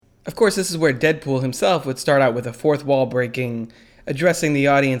Of course, this is where Deadpool himself would start out with a fourth wall breaking, addressing the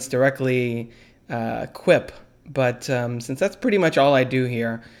audience directly quip. But since that's pretty much all I do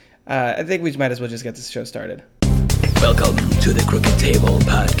here, I think we might as well just get this show started. Welcome to the Crooked Table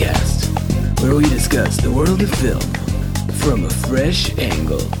Podcast, where we discuss the world of film from a fresh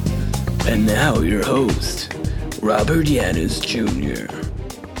angle. And now your host, Robert Yanis Jr.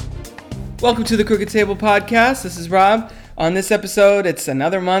 Welcome to the Crooked Table Podcast. This is Rob. On this episode, it's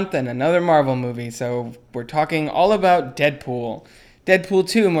another month and another Marvel movie, so we're talking all about Deadpool. Deadpool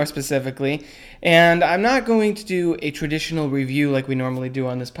 2, more specifically. And I'm not going to do a traditional review like we normally do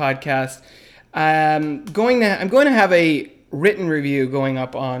on this podcast. I'm going to have a written review going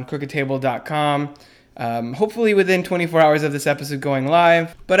up on crookedtable.com, hopefully within 24 hours of this episode going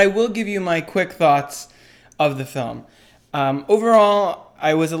live. But I will give you my quick thoughts of the film. Overall,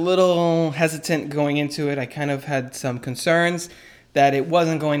 I was a little hesitant going into it. I kind of had some concerns that it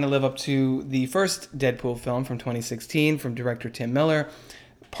wasn't going to live up to the first Deadpool film from 2016 from director Tim Miller.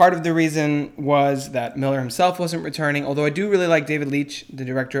 Part of the reason was that Miller himself wasn't returning, although I do really like David Leitch, the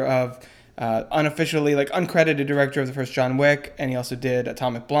director of, uncredited director of the first John Wick, and he also did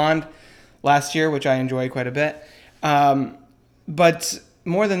Atomic Blonde last year, which I enjoy quite a bit. But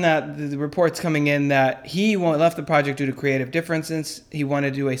more than that, the reports coming in that he left the project due to creative differences. He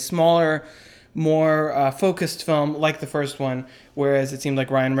wanted to do a smaller, more focused film like the first one, whereas it seemed like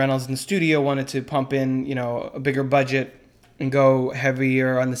Ryan Reynolds in the studio wanted to pump in, a bigger budget and go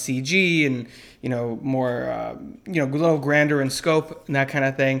heavier on the CG and, more, a little grander in scope and that kind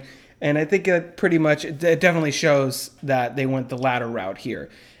of thing. And I think it definitely shows that they went the latter route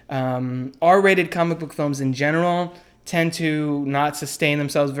here. R-rated comic book films in general tend to not sustain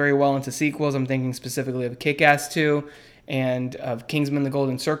themselves very well into sequels. I'm thinking specifically of Kick-Ass 2 and of Kingsman: The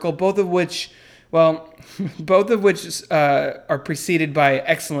Golden Circle, both of which are preceded by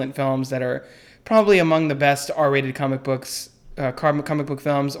excellent films that are probably among the best R-rated comic book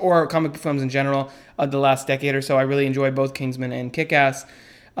films or comic book films in general of the last decade or so. I really enjoy both Kingsman and Kick-Ass.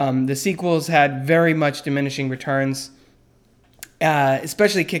 The sequels had very much diminishing returns.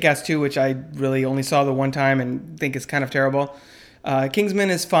 Especially Kick-Ass 2, which I really only saw the one time and think is kind of terrible. Kingsman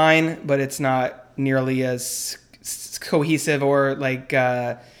is fine, but it's not nearly as cohesive or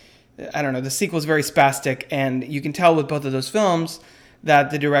the sequel's very spastic, and you can tell with both of those films that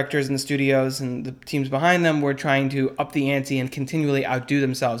the directors and the studios and the teams behind them were trying to up the ante and continually outdo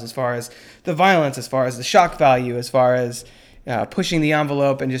themselves as far as the violence, as far as the shock value, as far as pushing the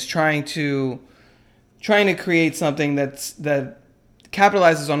envelope and just trying to create something that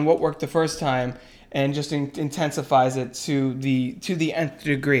capitalizes on what worked the first time and just intensifies it to the nth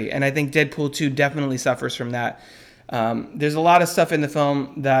degree. And I think Deadpool 2 definitely suffers from that. There's a lot of stuff in the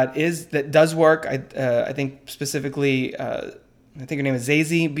film that does work. I think specifically, I think her name is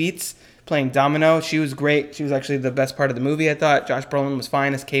Zazie Beetz, playing Domino. She was great. She was actually the best part of the movie, I thought. Josh Brolin was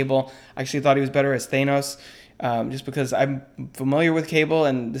fine as Cable. I actually thought he was better as Thanos. Just because I'm familiar with Cable,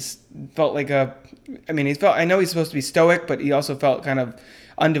 and this felt like I know he's supposed to be stoic, but he also felt kind of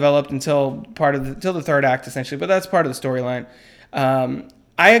undeveloped until the third act, essentially. But that's part of the storyline. I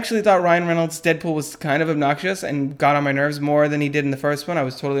actually thought Ryan Reynolds' Deadpool was kind of obnoxious and got on my nerves more than he did in the first one. I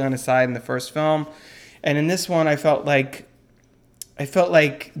was totally on his side in the first film, and in this one, I felt like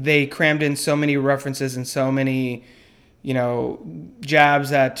they crammed in so many references and so many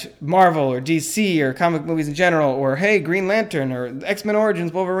jabs at Marvel or DC or comic movies in general, or hey, Green Lantern or X-Men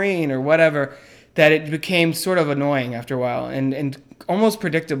Origins Wolverine or whatever, that it became sort of annoying after a while and almost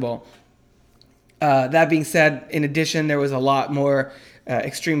predictable. That being said, in addition, there was a lot more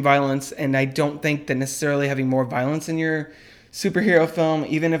extreme violence, and I don't think that necessarily having more violence in your superhero film,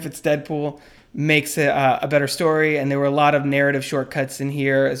 even if it's Deadpool, makes it a better story. And there were a lot of narrative shortcuts in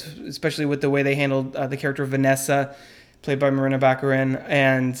here, especially with the way they handled the character of Vanessa, played by Marina Baccarin,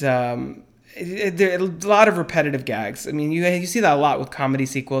 and there are a lot of repetitive gags. I mean, you see that a lot with comedy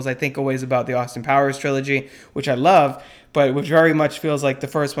sequels. I think always about the Austin Powers trilogy, which I love, but which very much feels like the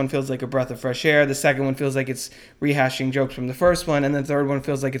first one feels like a breath of fresh air. The second one feels like it's rehashing jokes from the first one, and the third one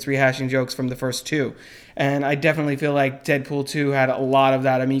feels like it's rehashing jokes from the first two. And I definitely feel like Deadpool 2 had a lot of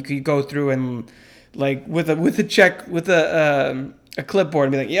that. I mean, you could go through and with a clipboard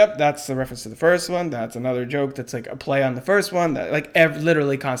and be like, yep, that's the reference to the first one. That's another joke that's like a play on the first one.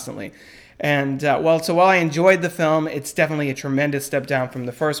 Literally constantly. And while I enjoyed the film, it's definitely a tremendous step down from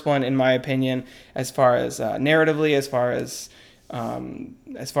the first one, in my opinion, as far as narratively, as far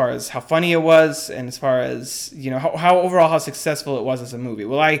as how funny it was, and as far as how overall how successful it was as a movie.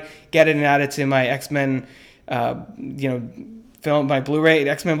 Will I get it and add it to my X-Men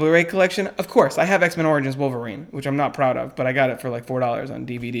X-Men Blu-ray collection. Of course, I have X-Men Origins Wolverine, which I'm not proud of, but I got it for like $4 on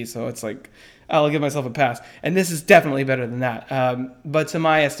DVD, so it's like I'll give myself a pass. And this is definitely better than that. But to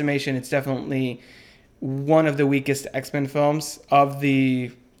my estimation, it's definitely one of the weakest X-Men films of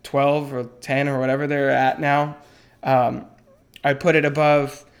the 12 or 10 or whatever they're at now. I put it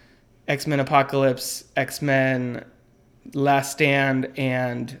above X-Men Apocalypse, X-Men Last Stand,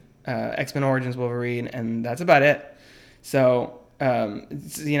 and X-Men Origins Wolverine, and that's about it. So,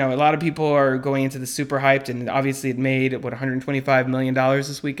 a lot of people are going into this super hyped, and obviously it made, $125 million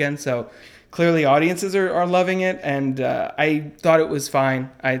this weekend. So clearly audiences are loving it, and I thought it was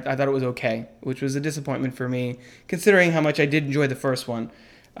fine. I thought it was okay, which was a disappointment for me, considering how much I did enjoy the first one,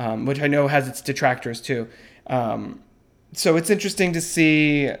 which I know has its detractors too. So it's interesting to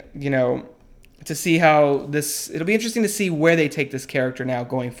see, how it'll be interesting to see where they take this character now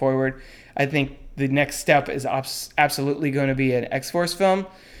going forward. I think the next step is absolutely going to be an X-Force film.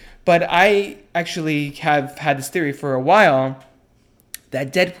 But I actually have had this theory for a while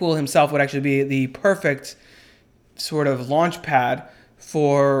that Deadpool himself would actually be the perfect sort of launch pad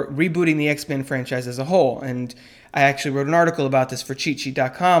for rebooting the X-Men franchise as a whole. And I actually wrote an article about this for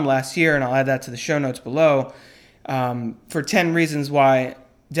cheatsheet.com last year, and I'll add that to the show notes below, for 10 reasons why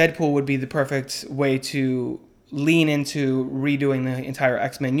Deadpool would be the perfect way to lean into redoing the entire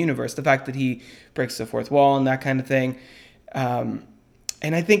X-Men universe. The fact that he breaks the fourth wall and that kind of thing. And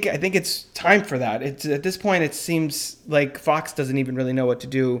I think it's time for that. At this point, it seems like Fox doesn't even really know what to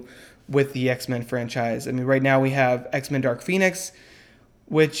do with the X-Men franchise. I mean, right now we have X-Men Dark Phoenix,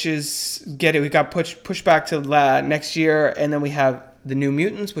 which we got pushed back to next year, and then we have the New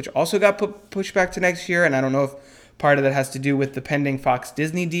Mutants, which also got pushed back to next year. And I don't know if part of that has to do with the pending Fox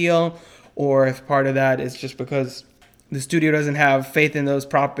Disney deal, or if part of that is just because the studio doesn't have faith in those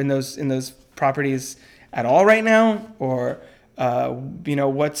properties at all right now, or I'm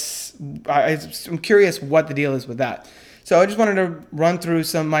curious what the deal is with that. So I just wanted to run through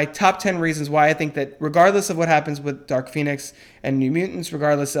my top 10 reasons why I think that regardless of what happens with Dark Phoenix and New Mutants,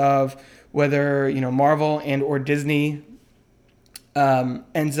 regardless of whether Marvel and or Disney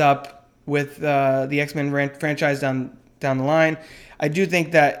ends up with the X-Men franchise down the line, I do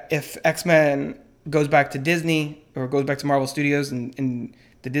think that if X-Men goes back to Disney or goes back to Marvel Studios and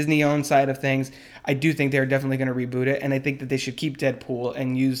the Disney-owned side of things, I do think they're definitely going to reboot it, and I think that they should keep Deadpool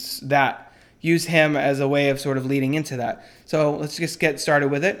and use him as a way of sort of leading into that. So let's just get started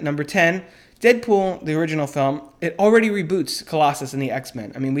with it. Number 10, Deadpool, the original film, it already reboots Colossus and the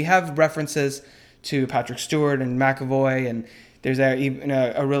X-Men. I mean, we have references to Patrick Stewart and McAvoy, and there's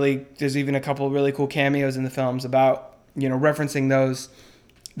even a couple of really cool cameos in the films about referencing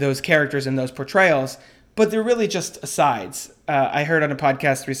those characters and those portrayals, but they're really just asides. I heard on a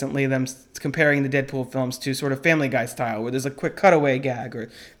podcast recently them comparing the Deadpool films to sort of Family Guy style, where there's a quick cutaway gag or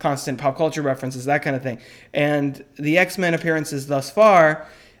constant pop culture references, that kind of thing. And the X-Men appearances thus far,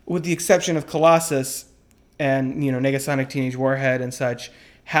 with the exception of Colossus and Negasonic Teenage Warhead and such,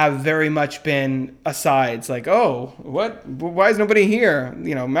 have very much been asides, like, oh, what? Why is nobody here?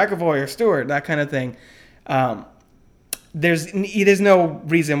 McAvoy or Stewart, that kind of thing. There's no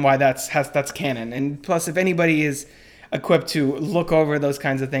reason why that's canon. And plus, if anybody is equipped to look over those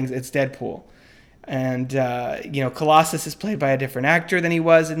kinds of things, it's Deadpool. And Colossus is played by a different actor than he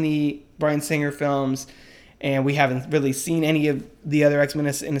was in the Bryan Singer films, and we haven't really seen any of the other X-Men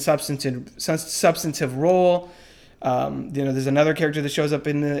in a substantive role. There's another character that shows up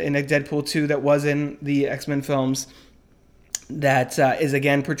in a Deadpool 2 that was in the X-Men films that is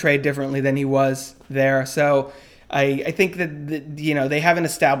again portrayed differently than he was there. So I think that they haven't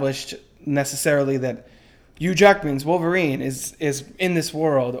established necessarily that Hugh Jackman's Wolverine is in this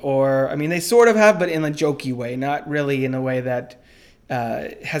world, or I mean they sort of have, but in a jokey way, not really in a way that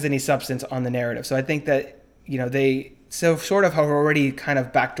has any substance on the narrative. So I think that they sort of have already kind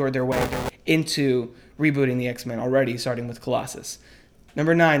of backdoored their way into rebooting the X-Men already, starting with Colossus.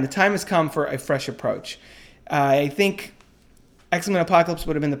 Number 9, the time has come for a fresh approach. I think X-Men Apocalypse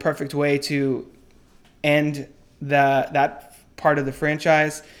would have been the perfect way to end that part of the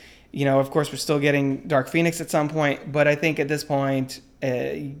franchise. Of course, we're still getting Dark Phoenix at some point, but I think at this point,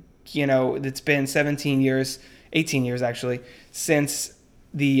 it's been 18 years actually, since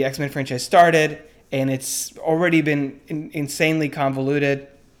the X-Men franchise started, and it's already been insanely convoluted.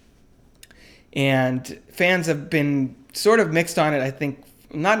 And fans have been sort of mixed on it, I think,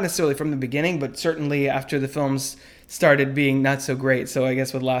 not necessarily from the beginning, but certainly after the films started being not so great. So I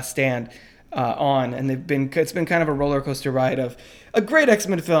guess with Last Stand and it's been kind of a roller coaster ride of a great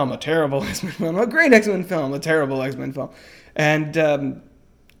X-Men film, a terrible X-Men film, a great X-Men film, a terrible X-Men film. And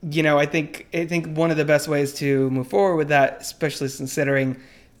I think one of the best ways to move forward with that, especially considering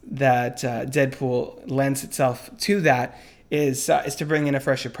that Deadpool lends itself to that, is to bring in a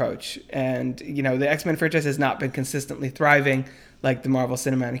fresh approach. And the X-Men franchise has not been consistently thriving like the Marvel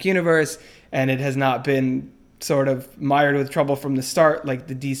Cinematic Universe, and it has not been sort of mired with trouble from the start like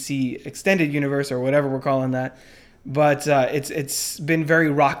the DC Extended Universe or whatever we're calling that. But it's been very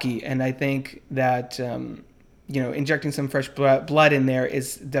rocky, and I think that injecting some fresh blood in there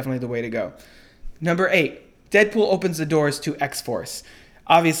is definitely the way to go. Number 8, Deadpool opens the doors to X-Force.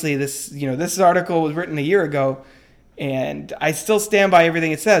 Obviously, this article was written a year ago, and I still stand by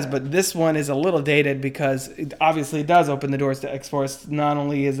everything it says, but this one is a little dated because it obviously does open the doors to X-Force. Not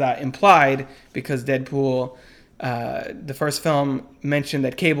only is that implied because Deadpool, the first film, mentioned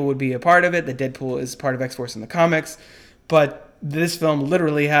that Cable would be a part of it, that Deadpool is part of X-Force in the comics, but this film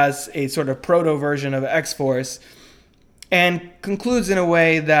literally has a sort of proto-version of X-Force and concludes in a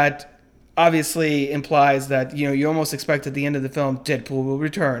way that obviously implies that you almost expect at the end of the film Deadpool will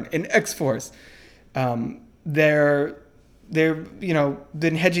return in X-Force. They've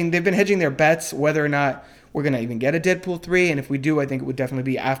been hedging their bets whether or not we're going to even get a Deadpool 3, and if we do, I think it would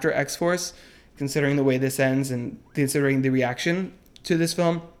definitely be after X-Force, considering the way this ends and considering the reaction to this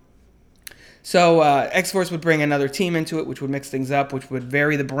film. So X-Force would bring another team into it, which would mix things up, which would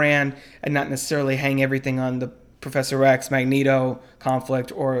vary the brand and not necessarily hang everything on the Professor X, Magneto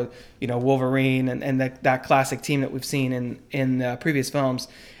conflict, or Wolverine and that classic team that we've seen in previous films.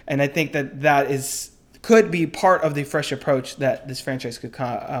 And I think that could be part of the fresh approach that this franchise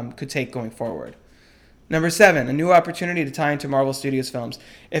could take going forward. Number 7, a new opportunity to tie into Marvel Studios films.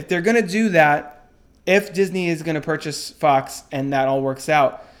 If they're going to do that, if Disney is going to purchase Fox and that all works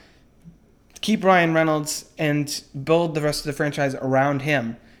out, keep Ryan Reynolds and build the rest of the franchise around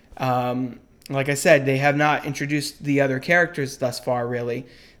him. Like I said, they have not introduced the other characters thus far, really,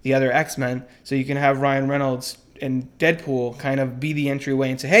 the other X-Men. So you can have Ryan Reynolds and Deadpool kind of be the entryway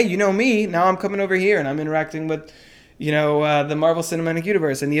and say, hey, me, now I'm coming over here and I'm interacting with, the Marvel Cinematic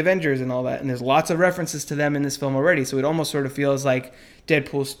Universe and the Avengers and all that. And there's lots of references to them in this film already. So it almost sort of feels like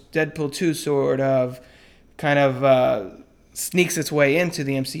Deadpool 2 sort of kind of sneaks its way into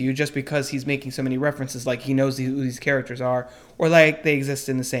the MCU just because he's making so many references, like he knows who these characters are, or like they exist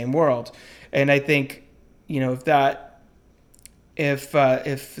in the same world. And I think, if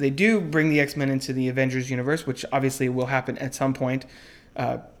they do bring the X-Men into the Avengers universe, which obviously will happen at some point,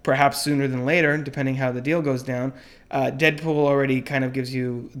 perhaps sooner than later, depending how the deal goes down, Deadpool already kind of gives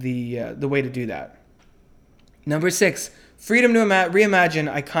you the way to do that. Number 6, freedom to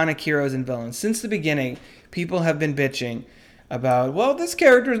reimagine iconic heroes and villains. Since the beginning, people have been bitching about, well, this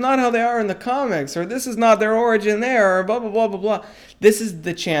character is not how they are in the comics, or this is not their origin there, or blah, blah, blah, blah, blah. This is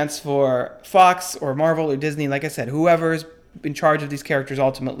the chance for Fox or Marvel or Disney, like I said, whoever's in charge of these characters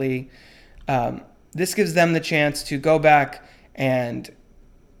ultimately, this gives them the chance to go back and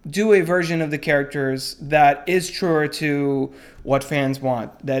do a version of the characters that is truer to what fans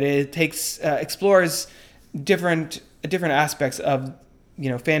want, that it explores different aspects of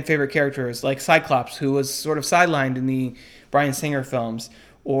fan favorite characters like Cyclops, who was sort of sidelined in the Bryan Singer films,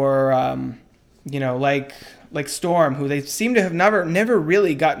 or like Storm, who they seem to have never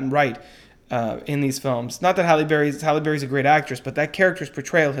really gotten right in these films. Not that Halle Berry's a great actress, but that character's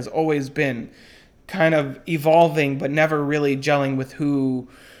portrayal has always been kind of evolving, but never really gelling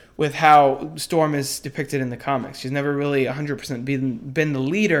with how Storm is depicted in the comics. She's never really 100% been the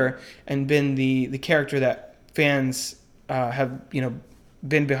leader and been the character that fans have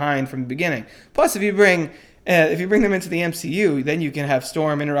been behind from the beginning. Plus, if you bring them into the MCU, then you can have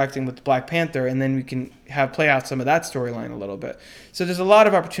Storm interacting with Black Panther, and then we can play out some of that storyline a little bit. So there's a lot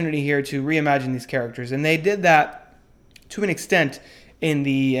of opportunity here to reimagine these characters, and they did that to an extent in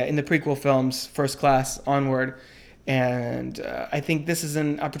the prequel films, First Class onward. And I think this is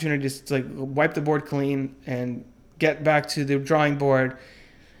an opportunity to wipe the board clean and get back to the drawing board,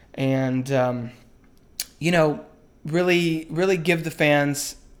 and really give the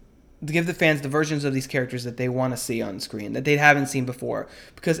fans the versions of these characters that they want to see on screen, that they haven't seen before.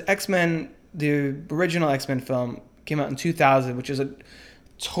 Because X-Men, the original X-Men film, came out in 2000, which is a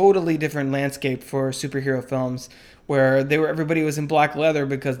totally different landscape for superhero films, where everybody was in black leather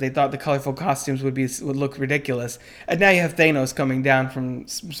because they thought the colorful costumes would look ridiculous. And now you have Thanos coming down from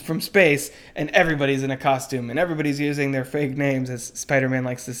space, and everybody's in a costume, and everybody's using their fake names, as Spider-Man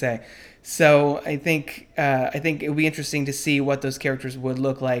likes to say. So I think it would be interesting to see what those characters would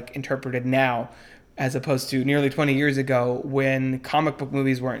look like interpreted now, as opposed to nearly 20 years ago, when comic book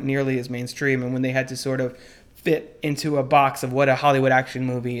movies weren't nearly as mainstream and when they had to sort of fit into a box of what a Hollywood action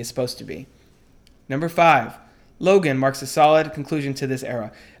movie is supposed to be. Number 5, Logan marks a solid conclusion to this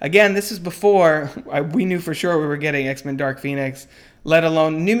era. Again, this is before we knew for sure we were getting X-Men Dark Phoenix, let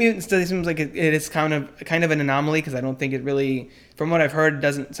alone New Mutants. Seems like it is kind of an anomaly because I don't think it really, from what I've heard,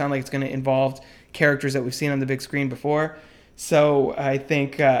 doesn't sound like it's going to involve characters that we've seen on the big screen before. So I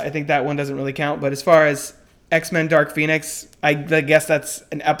think that one doesn't really count. But as far as X-Men Dark Phoenix, I guess that's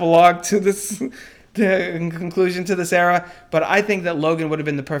an epilogue to this, the conclusion to this era. But I think that Logan would have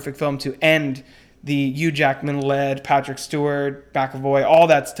been the perfect film to end the Hugh Jackman-led, Patrick Stewart, McAvoy, all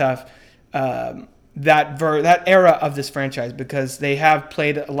that stuff, that era of this franchise, because they have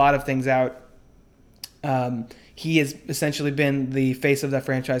played a lot of things out. He has essentially been the face of that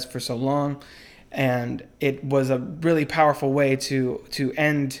franchise for so long, and it was a really powerful way to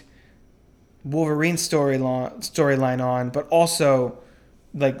end Wolverine's storyline on, but also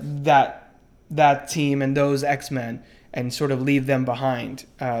like that team and those X-Men, and sort of leave them behind.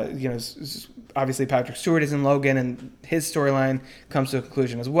 Obviously Patrick Stewart is in Logan, and his storyline comes to a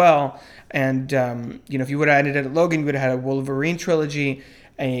conclusion as well. And if you would have ended it at Logan, you would have had a Wolverine trilogy,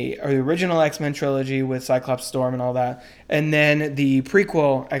 or the original X-Men trilogy with Cyclops, Storm, and all that, and then the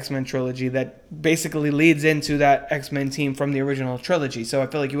prequel X-Men trilogy that basically leads into that X-Men team from the original trilogy. So I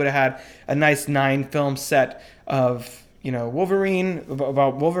feel like you would have had a nice 9-film set of Wolverine,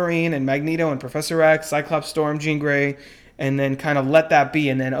 about Wolverine and Magneto and Professor X, Cyclops, Storm, Jean Grey, and then kind of let that be,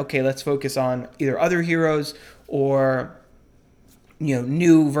 and then, okay, let's focus on either other heroes or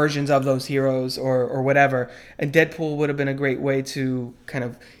new versions of those heroes or whatever. And Deadpool would have been a great way to kind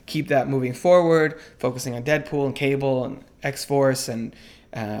of keep that moving forward, focusing on Deadpool and Cable and X-Force, and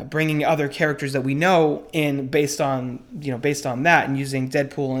bringing other characters that we know in based on that, and using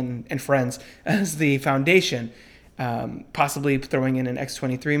Deadpool and friends as the foundation. Possibly throwing in an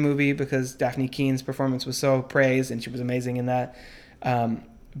X-23 movie, because Daphne Keene's performance was so praised and she was amazing in that.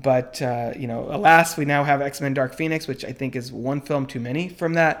 But alas, we now have X-Men Dark Phoenix, which I think is one film too many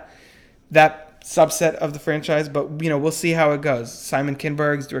from that subset of the franchise. But we'll see how it goes. Simon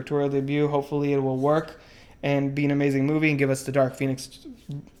Kinberg's directorial debut. Hopefully, it will work and be an amazing movie and give us the Dark Phoenix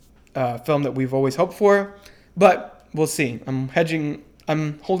film that we've always hoped for. But we'll see. I'm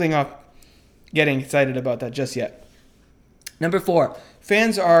holding off getting excited about that just yet. Number 4,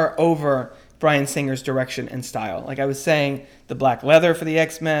 fans are over Bryan Singer's direction and style. Like I was saying, the black leather for the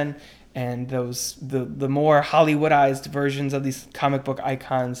X-Men and the more Hollywoodized versions of these comic book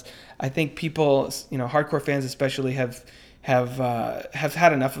icons. I think people, hardcore fans especially, have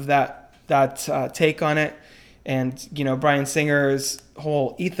had enough of that take on it. And Bryan Singer's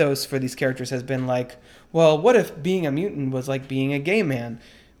whole ethos for these characters has been like, well, what if being a mutant was like being a gay man,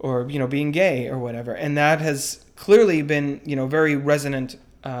 or being gay or whatever? And that has clearly been very resonant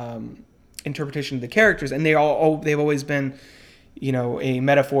interpretation of the characters, and they've always been a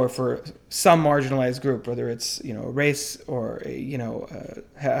metaphor for some marginalized group, whether it's a race or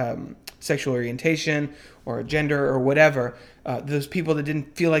sexual orientation or a gender or whatever. Those people that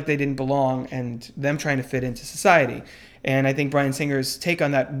didn't feel like they didn't belong, and them trying to fit into society. And I think Bryan Singer's take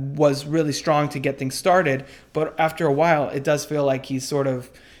on that was really strong to get things started, but after a while it does feel like he's sort of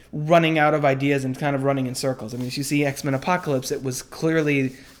running out of ideas and kind of running in circles. I mean, if you see X-Men Apocalypse, it was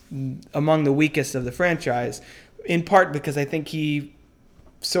clearly among the weakest of the franchise, in part because I think he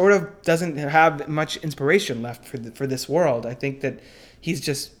sort of doesn't have much inspiration left for this world. I think that he's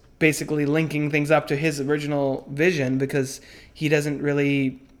just basically linking things up to his original vision, because he doesn't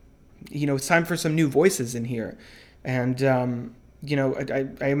really, it's time for some new voices in here. And, I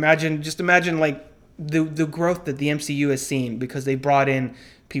imagine like the growth that the MCU has seen, because they brought in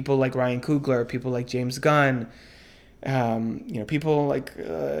people like Ryan Coogler, people like James Gunn, people like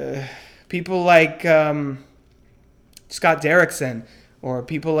Scott Derrickson, or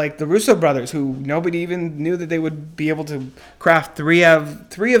people like the Russo brothers, who nobody even knew that they would be able to craft three of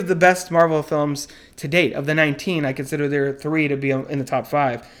the best Marvel films to date. Of the 19, I consider there 3 to be in the top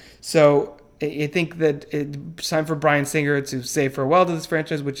 5. So I think that it's time for Bryan Singer to say farewell to this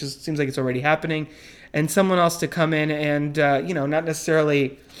franchise, which seems like it's already happening, and someone else to come in and, not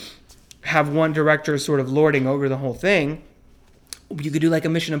necessarily have one director sort of lording over the whole thing. You could do like a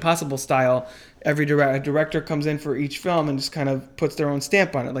Mission Impossible style. Every director comes in for each film and just kind of puts their own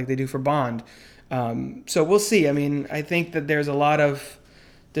stamp on it, like they do for Bond. So we'll see. I mean, I think that there's a lot of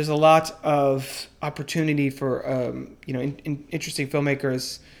opportunity for interesting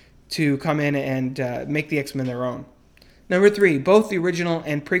filmmakers to come in and make the X-Men their own. Number 3, both the original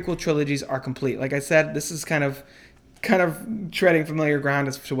and prequel trilogies are complete. Like I said, this is kind of treading familiar ground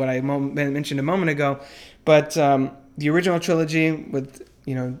as to what I mentioned a moment ago. But the original trilogy with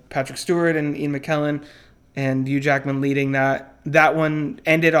Patrick Stewart and Ian McKellen, and Hugh Jackman leading that. That one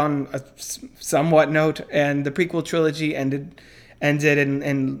ended on a somewhat note, and the prequel trilogy ended and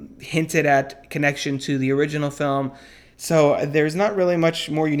hinted at connection to the original film. So there's not really much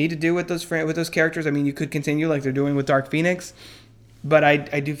more you need to do with those characters. I mean, you could continue like they're doing with Dark Phoenix, but I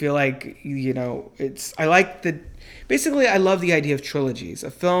do feel like, I like the basically I love the idea of trilogies, a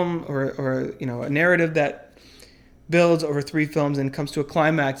film or a narrative that builds over 3 films and comes to a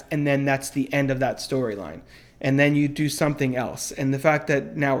climax, and then that's the end of that storyline. And then you do something else. And the fact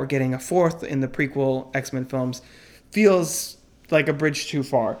that now we're getting a 4th in the prequel X-Men films feels like a bridge too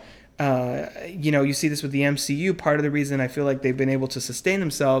far. You see this with the MCU. Part of the reason I feel like they've been able to sustain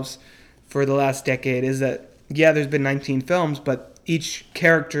themselves for the last decade is that, there's been 19 films, but each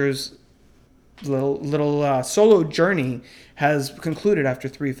character's little solo journey has concluded after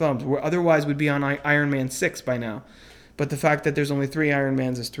 3 films, where otherwise we'd be on Iron Man 6 by now. But the fact that there's only 3 Iron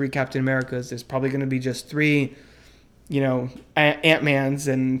Mans, there's 3 Captain Americas, there's probably going to be just 3, Ant-Mans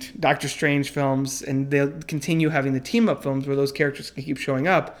and Doctor Strange films, and they'll continue having the team-up films where those characters can keep showing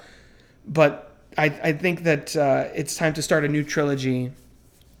up. But I think that it's time to start a new trilogy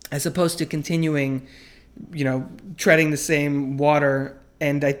as opposed to continuing, treading the same water.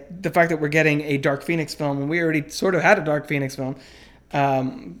 And the fact that we're getting a Dark Phoenix film, and we already sort of had a Dark Phoenix film,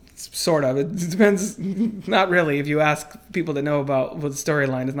 sort of. It depends. Not really. If you ask people that know about what the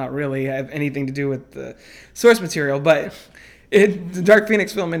storyline does not really have anything to do with the source material, but the Dark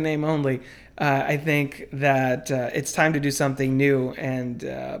Phoenix film in name only. I think that it's time to do something new, and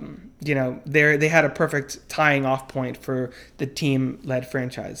they had a perfect tying off point for the team-led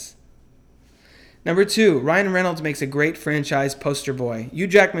franchise. Number 2, Ryan Reynolds makes a great franchise poster boy. Hugh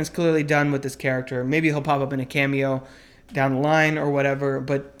Jackman's clearly done with this character. Maybe he'll pop up in a cameo down the line or whatever,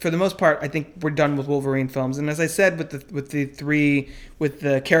 but for the most part, I think we're done with Wolverine films. And as I said, with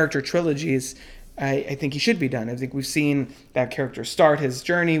the character trilogies, I think he should be done. I think we've seen that character start his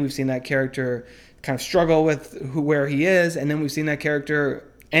journey. We've seen that character kind of struggle with where he is, and then we've seen that character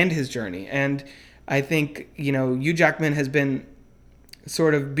end his journey. And I think Hugh Jackman has been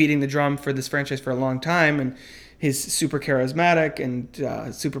sort of beating the drum for this franchise for a long time, and he's super charismatic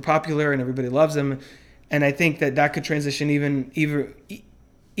and super popular, and everybody loves him. And I think that could transition even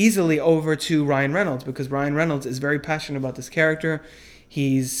easily over to Ryan Reynolds, because Ryan Reynolds is very passionate about this character.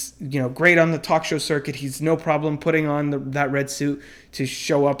 He's great on the talk show circuit. He's no problem putting on that red suit to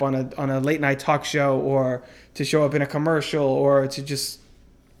show up on a late night talk show, or to show up in a commercial, or to just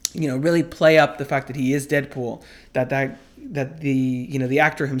really play up the fact that he is Deadpool. That the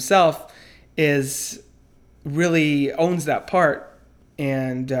actor himself is really owns that part,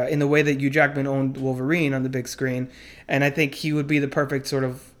 and in the way that Hugh Jackman owned Wolverine on the big screen. And I think he would be the perfect sort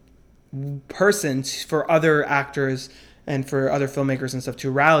of person for other actors and for other filmmakers and stuff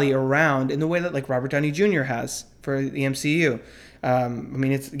to rally around in the way that like Robert Downey Jr. has for the MCU.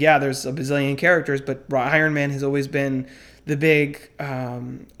 There's a bazillion characters, but Iron Man has always been the big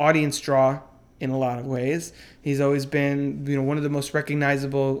audience draw in a lot of ways. He's always been, one of the most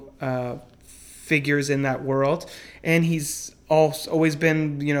recognizable figures in that world, and he's also always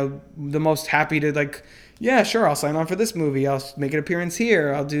been, the most happy to like, yeah, sure, I'll sign on for this movie. I'll make an appearance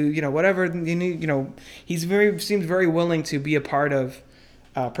here. I'll do, whatever you need. He's seems very willing to be a part of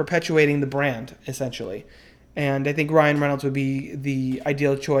perpetuating the brand, essentially. And I think Ryan Reynolds would be the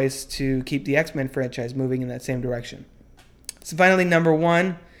ideal choice to keep the X-Men franchise moving in that same direction. So finally, number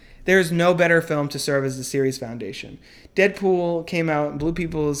 1, there's no better film to serve as the series foundation. Deadpool came out and blew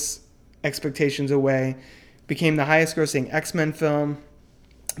people's expectations away, became the highest grossing X-Men film,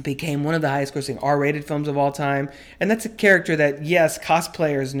 became one of the highest grossing R-rated films of all time. And that's a character that, yes,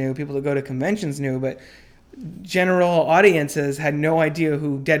 cosplayers knew, people that go to conventions knew, but general audiences had no idea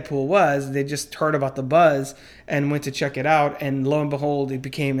who Deadpool was. They just heard about the buzz and went to check it out, and lo and behold, it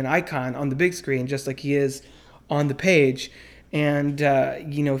became an icon on the big screen, just like he is on the page. And,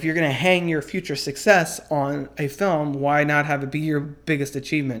 if you're going to hang your future success on a film, why not have it be your biggest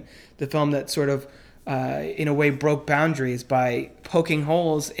achievement? The film that sort of, in a way, broke boundaries by poking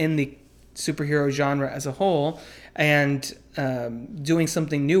holes in the superhero genre as a whole and doing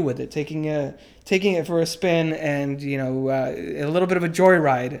something new with it, taking it for a spin and, a little bit of a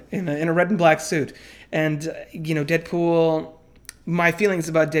joyride in a red and black suit. And, Deadpool, my feelings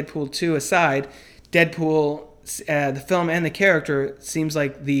about Deadpool 2 aside, Deadpool, the film and the character seems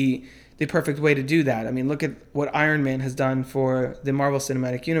like the perfect way to do that. I mean, look at what Iron Man has done for the Marvel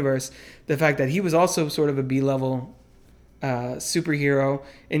Cinematic Universe. The fact that he was also sort of a B-level superhero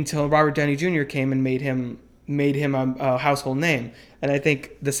until Robert Downey Jr. came and made him a household name. And I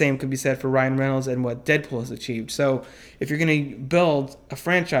think the same could be said for Ryan Reynolds and what Deadpool has achieved. So if you're going to build a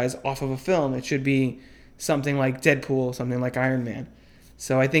franchise off of a film, it should be something like Deadpool, something like Iron Man.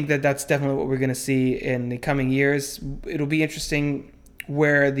 So I think that that's definitely what we're going to see in the coming years. It'll be interesting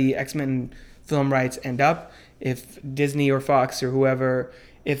where the X-Men film rights end up, if Disney or Fox or whoever,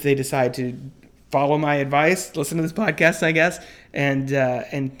 if they decide to follow my advice, listen to this podcast, I guess, and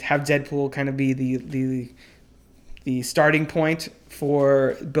have Deadpool kind of be the starting point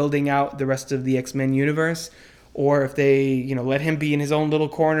for building out the rest of the X-Men universe, or if they let him be in his own little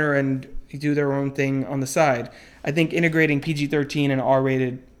corner and do their own thing on the side. I think integrating PG-13 and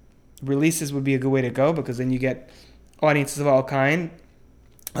R-rated releases would be a good way to go, because then you get audiences of all kind.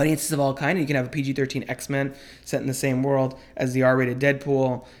 And you can have a PG-13 X-Men set in the same world as the R-rated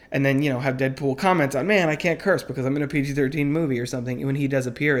Deadpool, and then have Deadpool comment on, man, I can't curse because I'm in a PG-13 movie or something when he does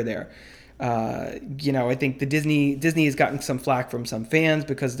appear there. I think the Disney has gotten some flack from some fans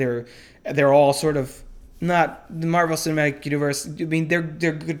because they're all sort of not the Marvel Cinematic Universe. I mean, they're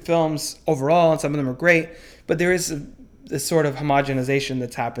good films overall, and some of them are great, but there is this sort of homogenization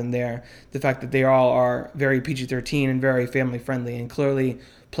that's happened there. The fact that they all are very PG-13 and very family-friendly, and clearly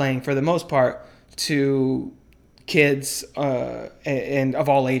playing, for the most part, to kids and of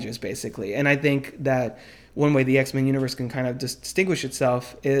all ages, basically. And I think that one way the X-Men universe can kind of distinguish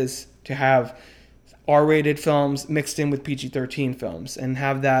itself is to have R-rated films mixed in with PG-13 films, and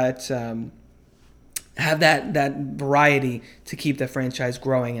have that variety to keep the franchise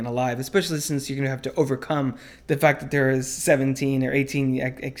growing and alive, especially since you're going to have to overcome the fact that there is 17 or 18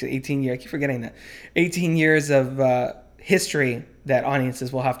 years, I keep forgetting that, 18 years of history that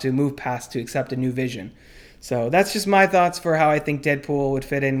audiences will have to move past to accept a new vision. So that's just my thoughts for how I think Deadpool would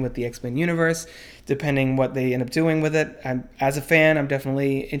fit in with the X-Men universe, depending what they end up doing with it. As a fan, I'm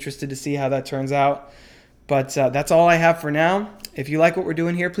definitely interested to see how that turns out. But that's all I have for now. If you like what we're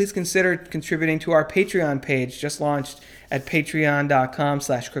doing here, please consider contributing to our Patreon page, just launched at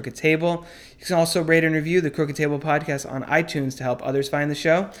patreon.com/Crooked Table. You can also rate and review the Crooked Table podcast on iTunes to help others find the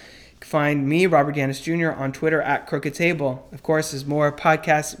show. You can find me, Robert Yanis Jr., on Twitter at Crooked Table. Of course, there's more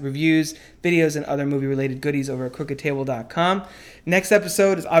podcasts, reviews, videos, and other movie-related goodies over at crookedtable.com. Next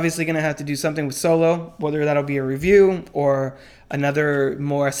episode is obviously going to have to do something with Solo, whether that'll be a review or another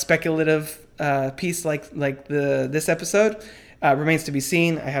more speculative piece like this episode. Remains to be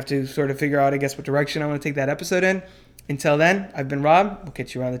seen. I have to sort of figure out, I guess, what direction I want to take that episode in. Until then, I've been Rob. We'll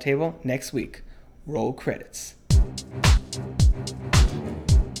catch you around the table next week. Roll credits.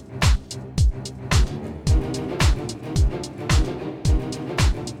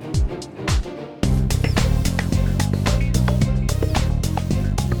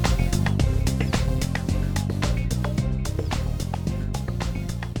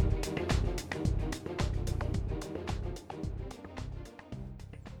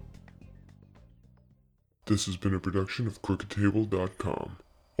 This has been a production of crookedtable.com.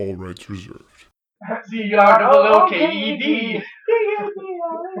 All rights reserved. CROOKED.